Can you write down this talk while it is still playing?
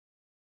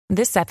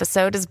This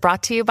episode is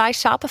brought to you by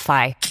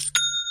Shopify.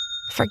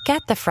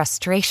 Forget the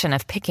frustration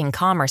of picking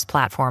commerce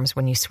platforms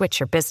when you switch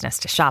your business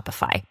to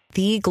Shopify,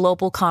 the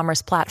global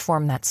commerce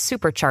platform that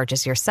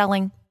supercharges your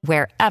selling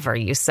wherever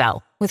you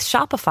sell. With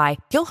Shopify,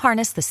 you'll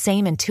harness the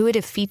same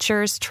intuitive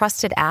features,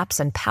 trusted apps,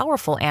 and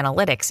powerful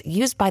analytics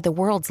used by the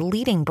world's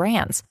leading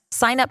brands.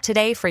 Sign up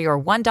today for your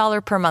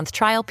 $1 per month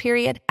trial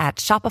period at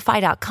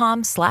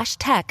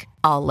shopify.com/tech,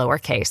 all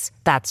lowercase.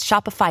 That's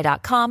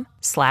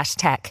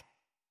shopify.com/tech.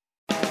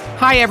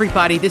 Hi,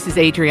 everybody. This is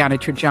Adriana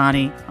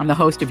Trajani. I'm the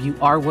host of You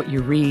Are What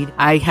You Read.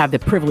 I have the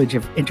privilege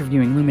of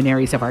interviewing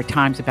luminaries of our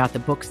times about the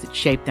books that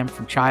shaped them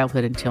from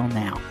childhood until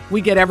now.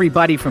 We get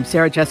everybody from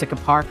Sarah Jessica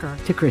Parker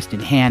to Kristen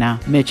Hanna,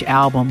 Mitch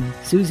Albom,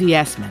 Susie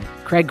Essman,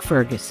 Craig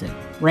Ferguson,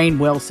 Rainn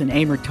Wilson,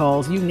 Amor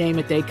Tolls, you name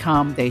it, they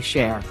come, they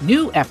share.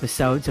 New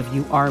episodes of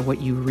You Are What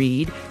You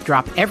Read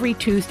drop every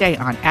Tuesday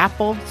on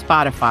Apple,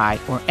 Spotify,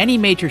 or any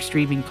major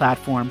streaming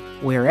platform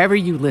wherever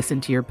you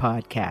listen to your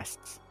podcasts.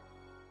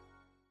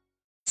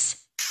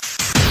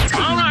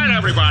 All right,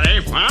 everybody,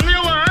 on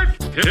the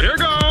alert. Here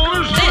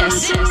goes.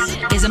 This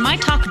is a My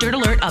Talk Dirt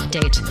Alert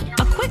update.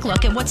 A quick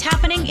look at what's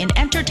happening in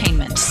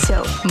entertainment.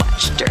 So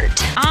much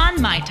dirt.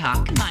 On My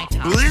Talk.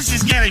 Well, this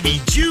is going to be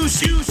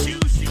juicy.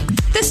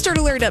 This Dirt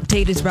Alert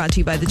update is brought to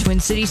you by the Twin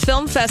Cities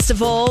Film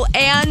Festival.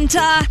 And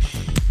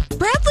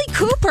Bradley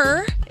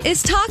Cooper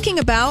is talking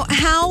about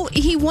how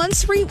he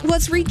once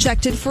was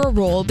rejected for a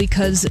role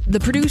because the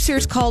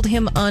producers called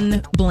him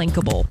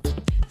unblinkable.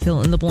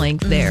 Fill in the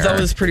blank there.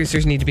 Those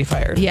producers need to be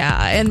fired.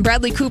 Yeah, and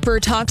Bradley Cooper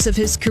talks of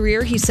his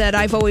career. He said,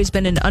 I've always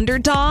been an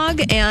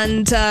underdog,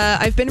 and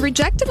I've been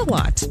rejected a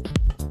lot.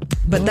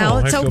 But now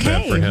it's I feel okay.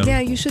 bad for him. Yeah,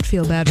 you should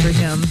feel bad for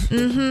him.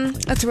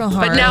 That's real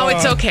hard. But now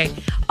it's okay.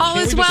 All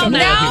is well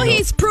Now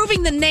he's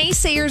proving the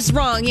naysayers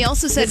wrong. He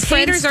also said his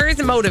haters are his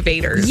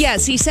motivators.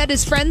 Yes, he said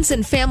his friends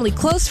and family,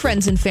 close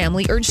friends and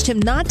family, urged him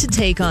not to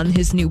take on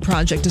his new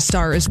project, A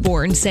Star Is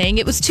Born, saying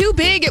it was too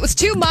big, it was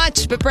too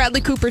much. But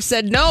Bradley Cooper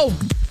said, no,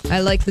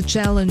 I like the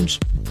challenge.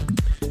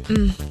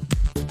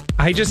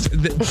 I just,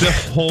 the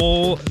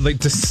whole, like,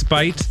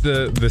 despite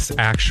this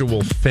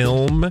actual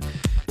film,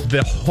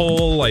 the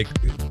whole, like,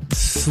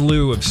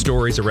 slew of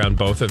stories around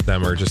both of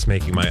them are just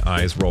making my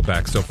eyes roll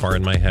back so far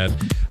in my head.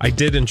 I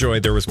did enjoy,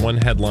 there was one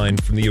headline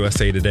from the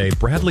USA Today,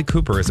 Bradley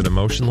Cooper is an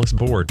emotionless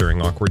bore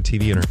during awkward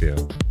TV interview.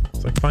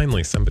 It's like,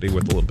 finally, somebody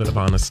with a little bit of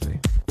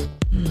honesty.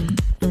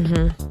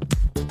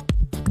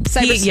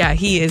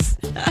 He is.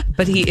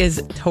 But he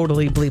is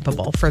totally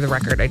bleepable, for the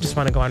record. I just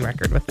want to go on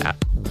record with that.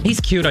 He's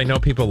cute. I know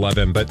people love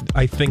him, but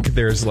I think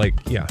there's like,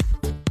 You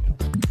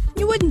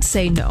wouldn't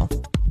say no.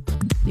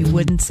 You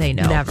wouldn't say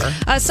no. Never.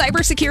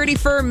 Cybersecurity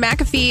firm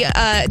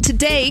McAfee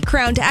today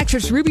crowned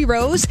actress Ruby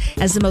Rose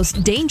as the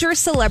most dangerous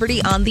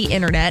celebrity on the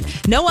internet.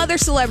 No other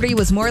celebrity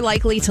was more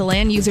likely to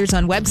land users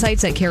on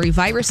websites that carry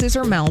viruses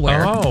or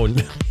malware. Oh,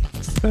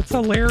 that's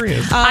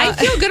hilarious. I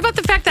feel good about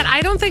the fact that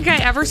I don't think I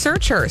ever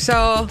search her.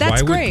 So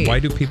that's great. Why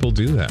do people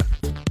do that?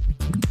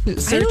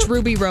 Search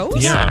Ruby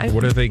Rose? Yeah.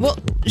 What are they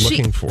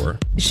looking for?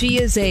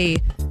 She is a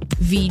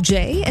VJ,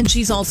 and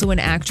she's also an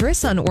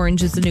actress on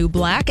Orange is the New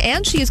Black,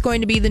 and she is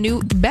going to be the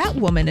new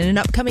Batwoman in an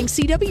upcoming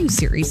CW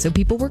series, so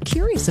people were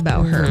curious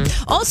about her.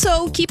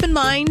 Also, keep in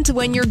mind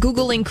when you're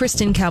Googling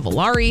Kristen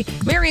Cavallari,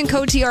 Marion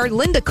Cotillard,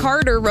 Linda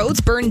Carter,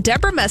 Rose Byrne,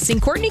 Deborah Messing,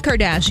 Kourtney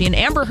Kardashian,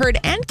 Amber Heard,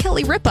 and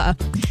Kelly Ripa,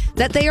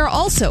 that they are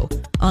also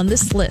on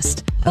this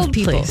list of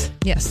people. Please.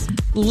 Yes.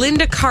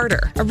 Linda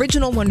Carter.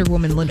 Original Wonder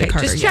Woman Linda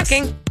Carter. Just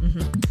checking.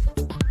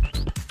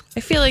 I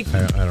feel like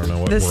I don't know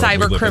what the world we live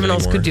cyber in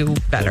criminals anymore. could do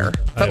better.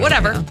 But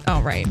whatever. Yeah.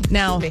 All right.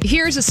 Now,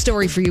 here's a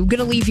story for you. I'm going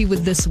to leave you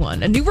with this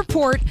one. A new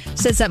report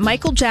says that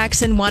Michael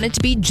Jackson wanted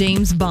to be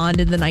James Bond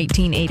in the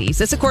 1980s.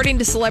 That's according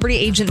to celebrity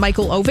agent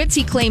Michael Ovitz.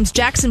 He claims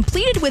Jackson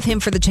pleaded with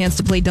him for the chance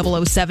to play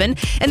 007.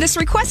 And this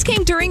request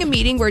came during a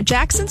meeting where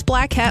Jackson's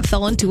black hat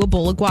fell into a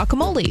bowl of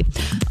guacamole.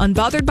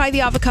 Unbothered by the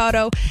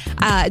avocado,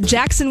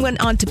 Jackson went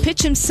on to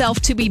pitch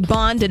himself to be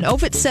Bond. And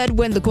Ovitz said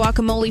when the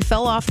guacamole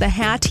fell off the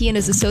hat, he and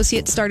his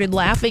associate started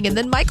laughing. And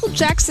then Michael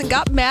Jackson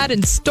got mad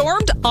and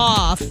stormed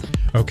off.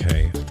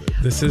 Okay.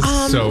 This is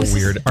so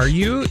weird. Did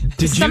you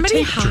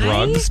somebody take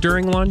drugs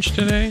during lunch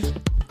today?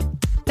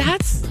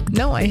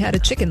 No, I had a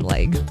chicken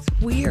leg.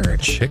 Weird.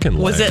 Chicken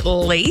leg? Was it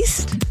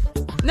laced?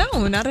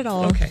 No, not at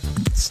all. Okay.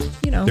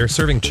 They're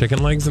serving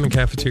chicken legs in the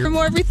cafeteria? For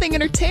more everything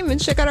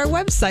entertainment, check out our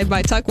website,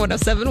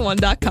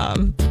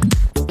 mytalk1071.com.